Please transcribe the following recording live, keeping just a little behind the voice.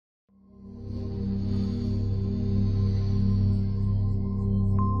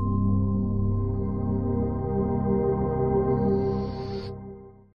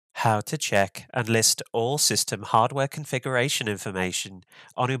how to check and list all system hardware configuration information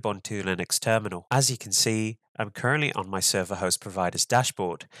on Ubuntu Linux terminal. As you can see, I'm currently on my server host provider's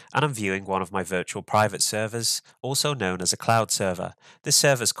dashboard, and I'm viewing one of my virtual private servers, also known as a cloud server. This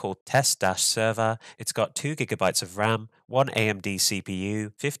server is called test-server. It's got 2 GB of RAM, 1 AMD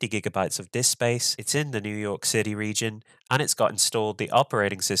CPU, 50 GB of disk space. It's in the New York City region, and it's got installed the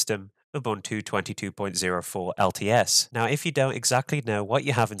operating system Ubuntu 22.04 LTS. Now, if you don't exactly know what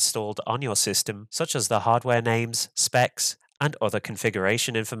you have installed on your system, such as the hardware names, specs, and other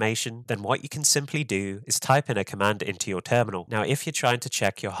configuration information, then what you can simply do is type in a command into your terminal. Now, if you're trying to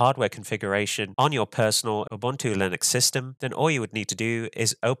check your hardware configuration on your personal Ubuntu Linux system, then all you would need to do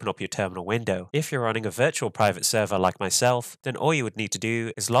is open up your terminal window. If you're running a virtual private server like myself, then all you would need to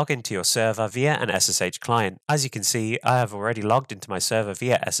do is log into your server via an SSH client. As you can see, I have already logged into my server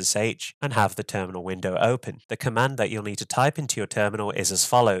via SSH and have the terminal window open. The command that you'll need to type into your terminal is as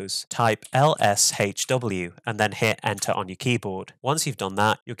follows. Type lshw and then hit enter on your keyboard. Once you've done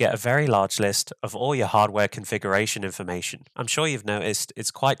that, you'll get a very large list of all your hardware configuration information. I'm sure you've noticed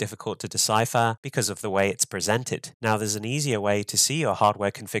it's quite difficult to decipher because of the way it's presented. Now, there's an easier way to see your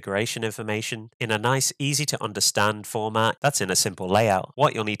hardware configuration information in a nice, easy to understand format that's in a simple layout.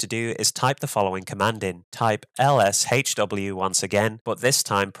 What you'll need to do is type the following command in. Type lshw once again, but this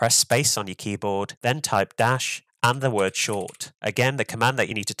time press space on your keyboard, then type dash and the word short. Again, the command that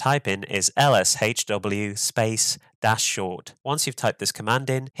you need to type in is lshw space -short. Once you've typed this command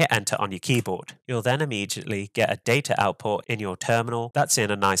in, hit enter on your keyboard. You'll then immediately get a data output in your terminal that's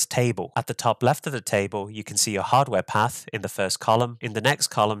in a nice table. At the top left of the table, you can see your hardware path in the first column. In the next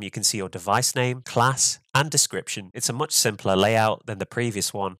column, you can see your device name, class, and description. It's a much simpler layout than the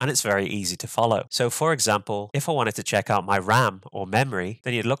previous one, and it's very easy to follow. So for example, if I wanted to check out my RAM or memory,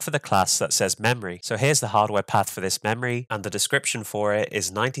 then you'd look for the class that says memory. So here's the hardware path for this memory, and the description for it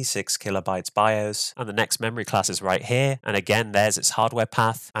is 96 kilobytes BIOS, and the next memory class is right here, and again there's its hardware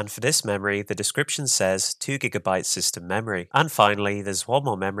path, and for this memory the description says 2 GB system memory. And finally, there's one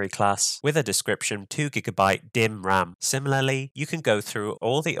more memory class with a description 2 GB DIMM RAM. Similarly, you can go through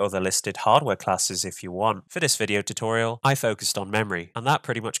all the other listed hardware classes if you want. For this video tutorial, I focused on memory, and that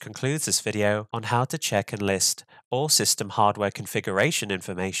pretty much concludes this video on how to check and list all system hardware configuration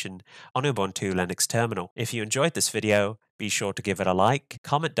information on Ubuntu Linux terminal. If you enjoyed this video, be sure to give it a like,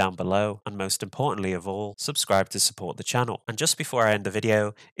 comment down below, and most importantly of all, subscribe to support the channel. And just before I end the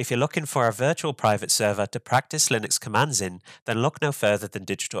video, if you're looking for a virtual private server to practice Linux commands in, then look no further than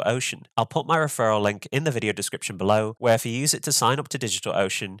DigitalOcean. I'll put my referral link in the video description below, where if you use it to sign up to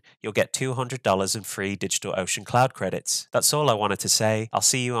DigitalOcean, you'll get $200 in free DigitalOcean cloud credits. That's all I wanted to say. I'll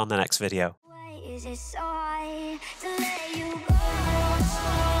see you on the next video. Is it so hard to let you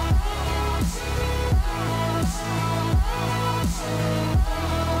go?